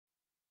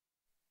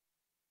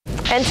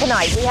And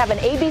tonight we have an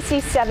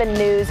ABC 7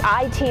 News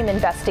I-Team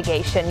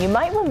investigation. You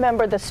might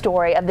remember the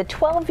story of the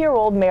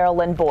 12-year-old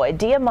Maryland boy,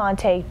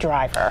 Diamante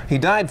Driver. He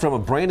died from a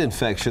brain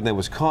infection that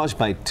was caused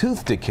by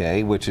tooth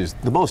decay, which is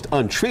the most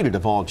untreated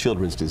of all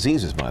children's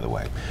diseases, by the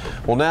way.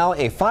 Well, now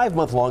a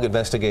 5-month-long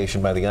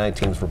investigation by the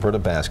I-Team's Roberta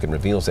Baskin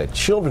reveals that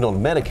children on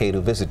Medicaid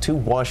who visit 2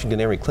 Washington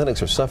area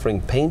clinics are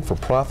suffering pain for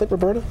profit.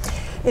 Roberta?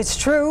 It's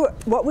true.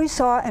 What we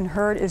saw and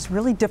heard is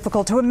really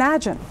difficult to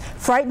imagine.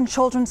 Frightened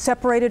children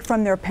separated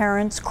from their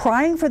parents,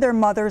 crying for their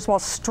mothers while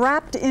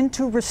strapped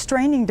into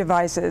restraining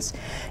devices.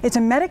 It's a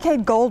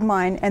Medicaid gold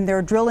mine, and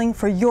they're drilling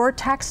for your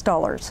tax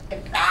dollars.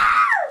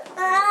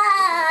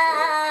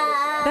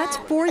 That's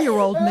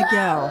 4-year-old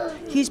Miguel.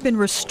 He's been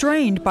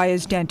restrained by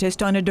his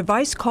dentist on a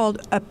device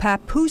called a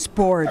papoose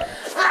board.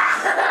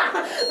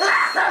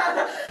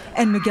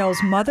 And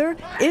Miguel's mother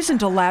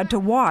isn't allowed to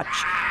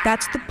watch.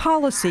 That's the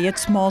policy at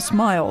Small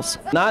Smiles.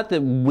 Not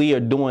that we are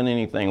doing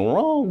anything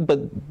wrong, but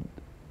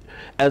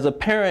as a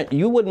parent,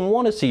 you wouldn't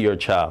want to see your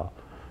child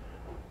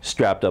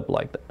strapped up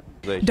like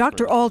that.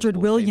 Dr. Aldred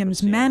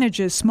Williams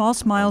manages Small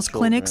Smiles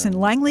clinics in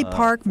Langley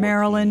Park,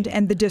 Maryland,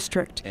 and the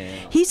district.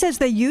 He says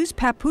they use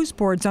papoose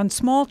boards on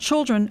small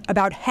children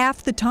about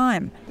half the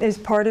time. Is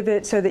part of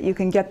it so that you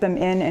can get them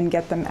in and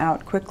get them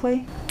out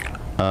quickly?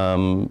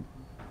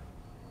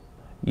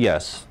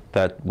 Yes,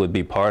 that would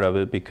be part of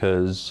it,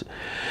 because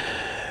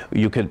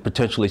you could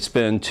potentially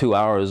spend 2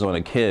 hours on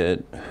a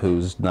kid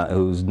who's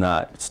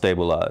not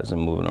stabilized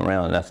and moving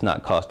around, and that's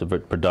not cost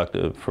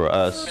productive for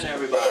us.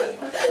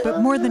 But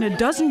more than a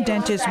dozen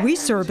dentists we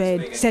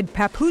surveyed said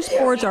papoose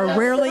boards are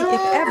rarely,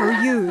 if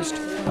ever, used.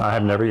 I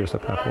have never used a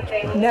papoose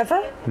board.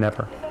 Never?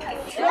 Never.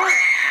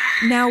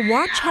 Now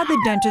watch how the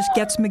dentist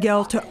gets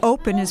Miguel to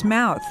open his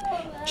mouth.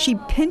 She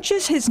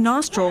pinches his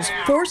nostrils,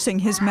 forcing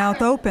his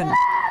mouth open,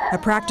 a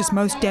practice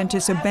most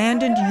dentists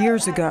abandoned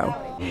years ago.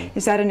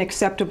 Is that an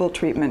acceptable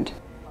treatment?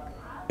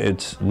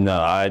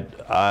 No,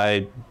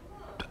 I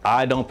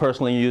don't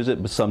personally use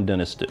it, but some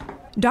dentists do.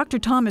 Dr.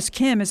 Thomas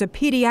Kim is a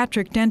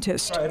pediatric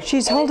dentist.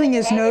 She's holding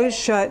his nose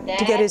shut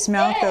to get his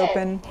mouth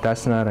open.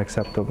 That's not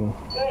acceptable.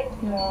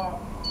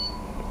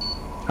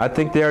 I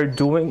think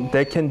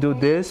they can do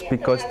this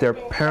because their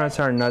parents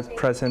are not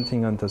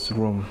presenting in this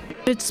room.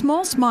 At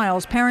Small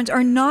Smiles, parents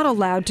are not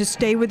allowed to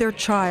stay with their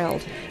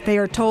child. They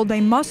are told they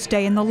must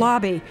stay in the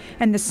lobby,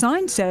 and the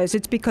sign says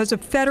it's because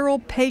of federal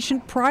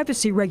patient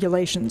privacy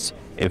regulations.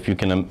 If you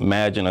can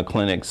imagine a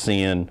clinic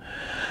seeing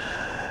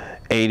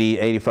 80,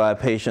 85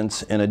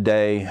 patients in a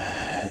day,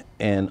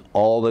 and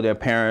all of their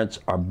parents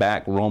are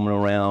back roaming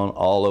around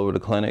all over the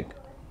clinic,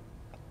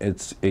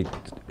 it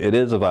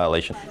is a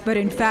violation. But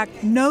in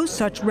fact, no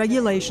such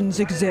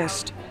regulations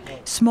exist.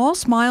 Small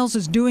Smiles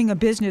is doing a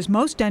business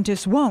most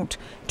dentists won't,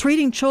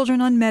 treating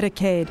children on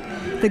Medicaid.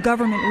 The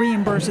government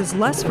reimburses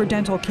less for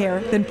dental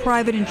care than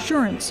private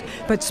insurance,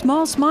 but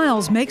Small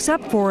Smiles makes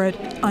up for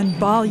it on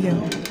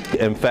volume.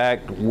 In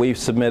fact, we've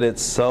submitted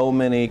so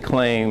many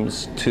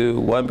claims to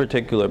one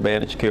particular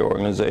managed care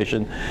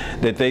organization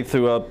that they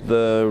threw up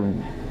the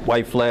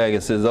white flag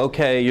and says,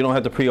 okay, you don't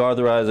have to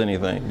pre-authorize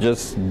anything,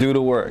 just do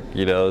the work,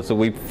 so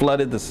we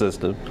flooded the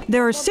system.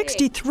 There are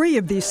 63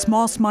 of these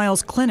Small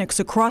Smiles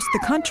clinics across the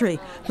country,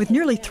 with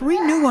nearly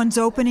 3 new ones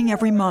opening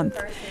every month.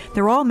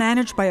 They're all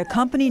managed by a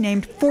company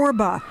named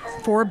Forba,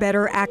 For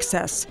Better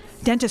Access.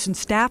 Dentists and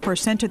staff are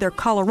sent to their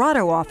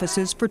Colorado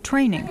offices for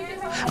training.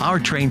 Our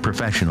trained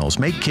professionals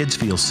make kids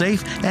feel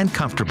safe and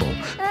comfortable.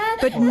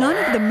 But none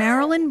of the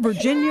Maryland,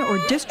 Virginia, or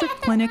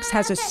district clinics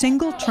has a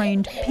single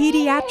trained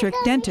pediatric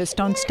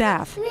dentist on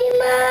staff.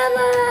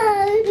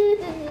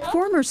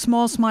 Former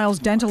Small Smiles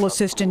dental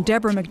assistant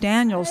Deborah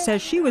McDaniel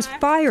says she was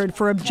fired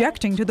for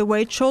objecting to the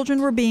way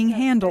children were being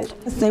handled.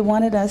 They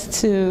wanted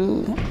us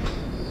to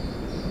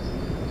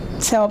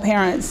tell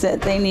parents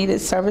that they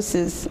needed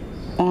services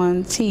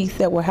on teeth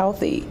that were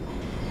healthy.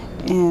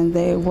 And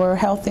they were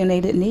healthy and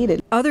they didn't need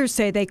it. Others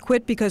say they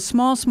quit because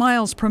Small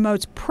Smiles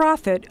promotes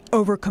profit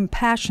over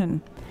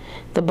compassion.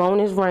 The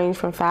bonus range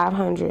from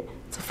 $500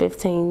 to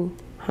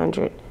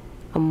 $1,500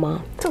 a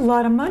month. That's a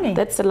lot of money.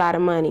 That's a lot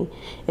of money.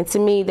 And to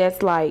me,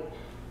 that's like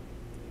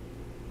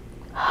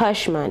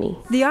hush money.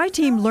 The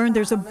I-Team learned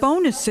there's a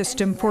bonus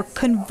system for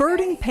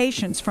converting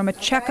patients from a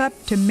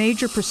checkup to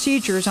major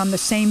procedures on the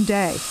same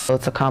day.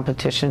 It's a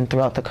competition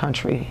throughout the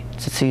country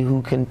to see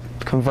who can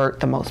convert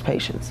the most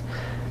patients.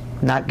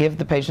 Not give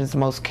the patients the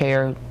most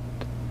care,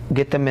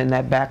 get them in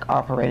that back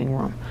operating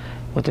room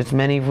with as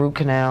many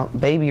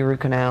baby root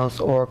canals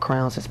or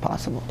crowns as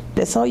possible.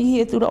 That's all you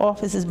hear through the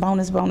office is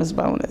bonus, bonus,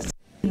 bonus.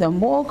 The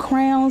more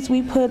crowns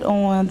we put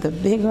on, the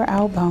bigger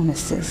our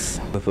bonuses.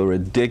 With a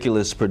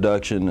ridiculous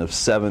production of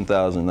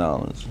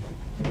 $7,000,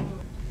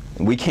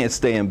 we can't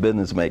stay in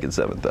business making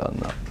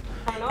 $7,000.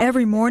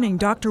 Every morning,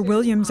 Dr.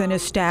 Williams and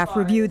his staff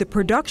review the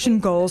production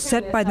goals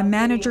set by the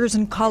managers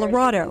in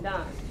Colorado.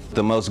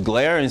 The most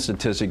glaring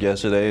statistic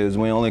yesterday is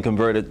we only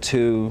converted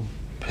 2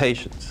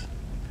 patients.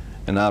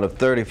 And out of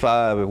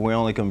 35, if we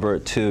only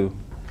convert 2,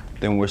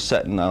 then we're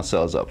setting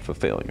ourselves up for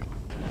failure.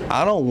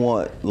 I don't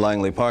want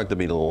Langley Park to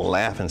be the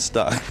laughing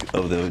stock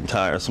of the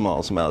entire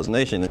Small Smiles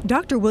nation.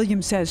 Dr.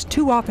 Williams says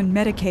too often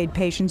Medicaid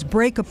patients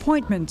break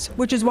appointments,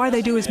 which is why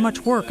they do as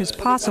much work as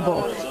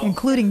possible,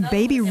 including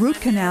baby root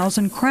canals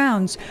and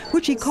crowns,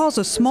 which he calls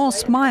a Small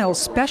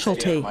Smiles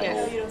specialty.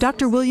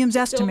 Dr. Williams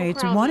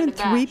estimates 1 in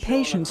 3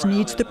 patients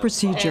needs the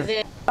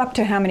procedure. Up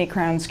to how many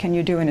crowns can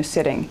you do in a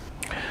sitting?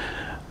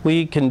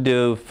 We can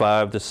do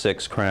 5 to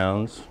 6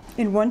 crowns.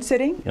 In one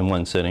sitting? In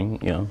one sitting,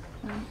 yeah.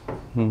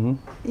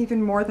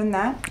 Even more than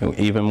that?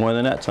 Even more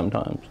than that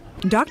sometimes.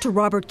 Dr.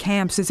 Robert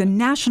Camps is a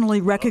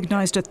nationally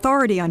recognized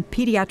authority on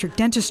pediatric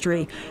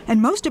dentistry,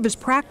 and most of his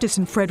practice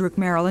in Frederick,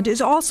 Maryland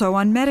is also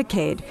on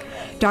Medicaid.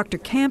 Dr.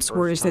 Camps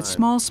worries that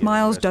Small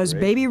Smiles does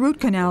baby root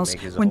canals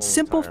when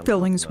simple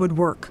fillings would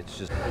work.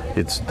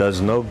 It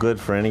does no good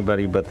for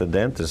anybody but the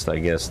dentist, I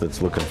guess,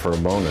 that's looking for a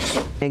bonus.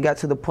 It got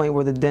to the point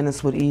where the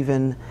dentist would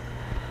even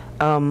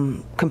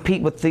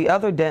compete with the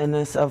other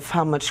dentists of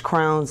how much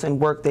crowns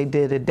and work they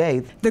did a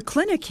day. The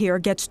clinic here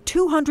gets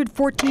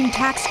 $214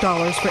 tax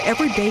dollars for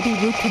every baby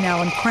root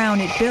canal and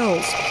crown it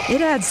bills. It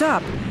adds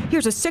up.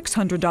 Here's a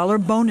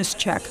 $600 bonus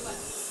check.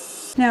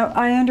 Now,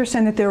 I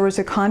understand that there was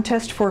a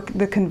contest for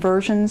the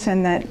conversions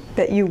and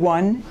that you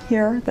won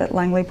here, that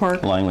Langley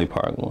Park? Langley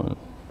Park won.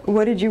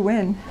 What did you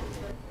win?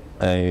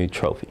 A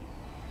trophy.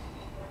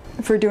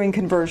 For doing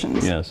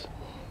conversions? Yes.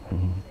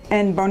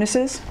 And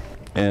bonuses?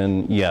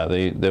 And yeah,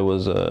 there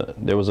was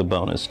a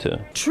bonus too.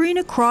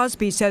 Trina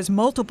Crosby says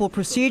multiple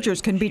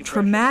procedures can be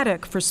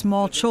traumatic for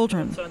small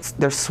children.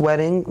 They're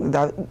sweating.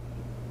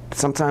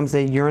 Sometimes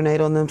they urinate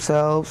on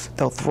themselves.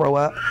 They'll throw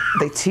up.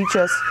 They teach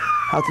us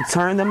how to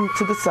turn them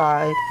to the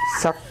side,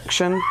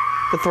 suction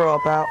the throw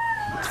up out,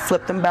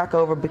 flip them back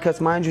over because,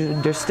 mind you,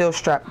 they're still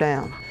strapped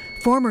down.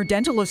 Former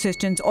dental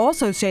assistants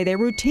also say they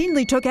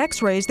routinely took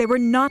x-rays they were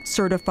not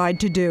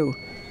certified to do.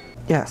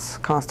 Yes,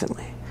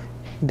 constantly.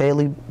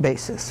 Daily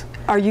basis.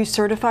 Are you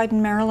certified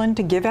in Maryland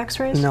to give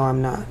x-rays? No,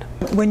 I'm not.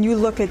 When you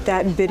look at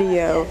that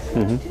video,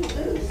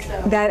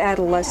 that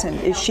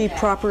adolescent, is she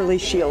properly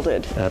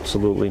shielded?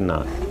 Absolutely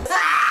not.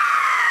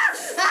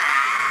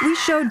 We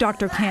showed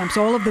Dr. Camps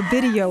all of the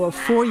video of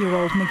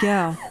 4-year-old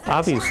Miguel.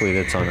 Obviously,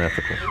 that's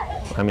unethical.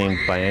 I mean,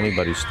 by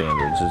anybody's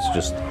standards,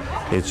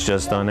 it's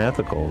just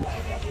unethical.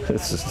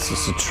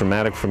 It's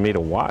traumatic for me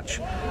to watch.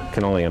 I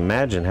can only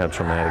imagine how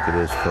traumatic it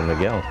is for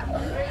Miguel.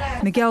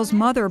 Miguel's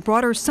mother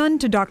brought her son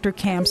to Dr.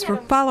 Camps for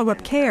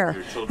follow-up care,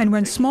 and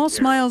when Small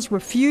Smiles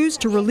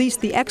refused to release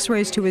the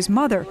x-rays to his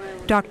mother,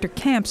 Dr.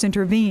 Camps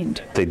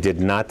intervened. They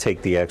did not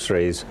take the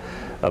x-rays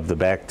of the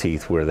back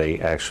teeth where they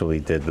actually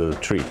did the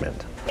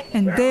treatment.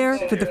 And there,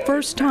 for the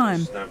first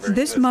time,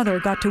 this mother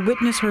got to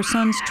witness her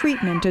son's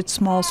treatment at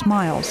Small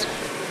Smiles.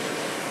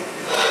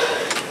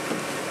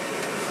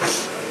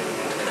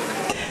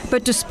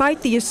 But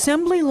despite the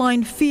assembly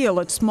line feel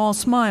at Small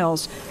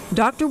Smiles,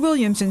 Dr.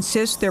 Williams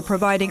insists they're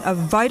providing a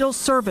vital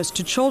service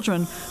to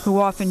children who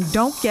often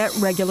don't get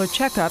regular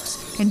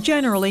checkups and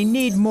generally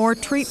need more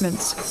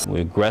treatments. We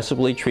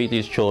aggressively treat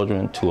these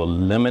children to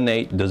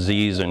eliminate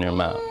disease in their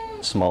mouth.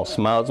 Small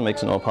Smiles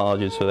makes no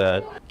apologies for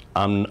that.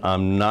 I'm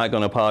not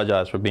going to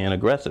apologize for being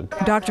aggressive.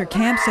 Dr.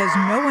 Camp says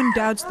no one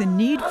doubts the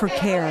need for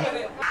care,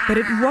 but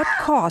at what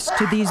cost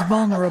to these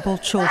vulnerable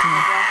children?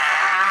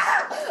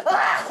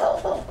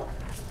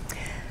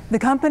 The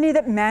company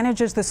that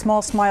manages the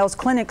Small Smiles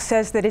Clinic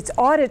says that its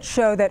audits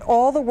show that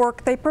all the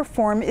work they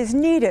perform is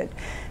needed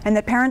and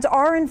that parents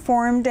are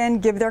informed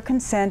and give their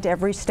consent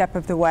every step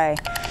of the way.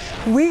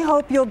 We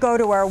hope you'll go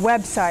to our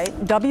website,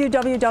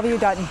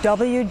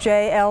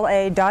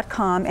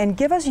 www.wjla.com, and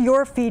give us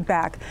your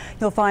feedback.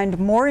 You'll find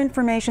more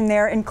information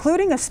there,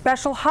 including a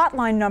special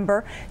hotline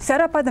number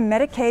set up by the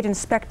Medicaid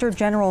Inspector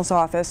General's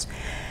office.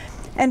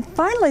 And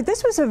finally,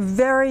 this was a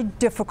very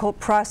difficult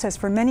process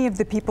for many of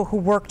the people who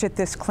worked at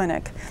this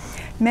clinic.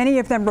 Many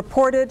of them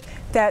reported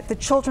that the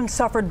children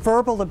suffered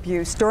verbal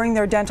abuse during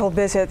their dental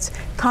visits.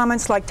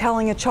 Comments like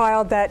telling a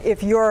child that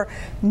if you're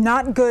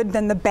not good,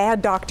 then the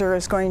bad doctor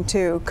is going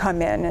to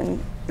come in.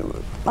 And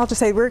I'll just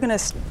say we're going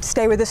to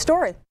stay with this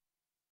story.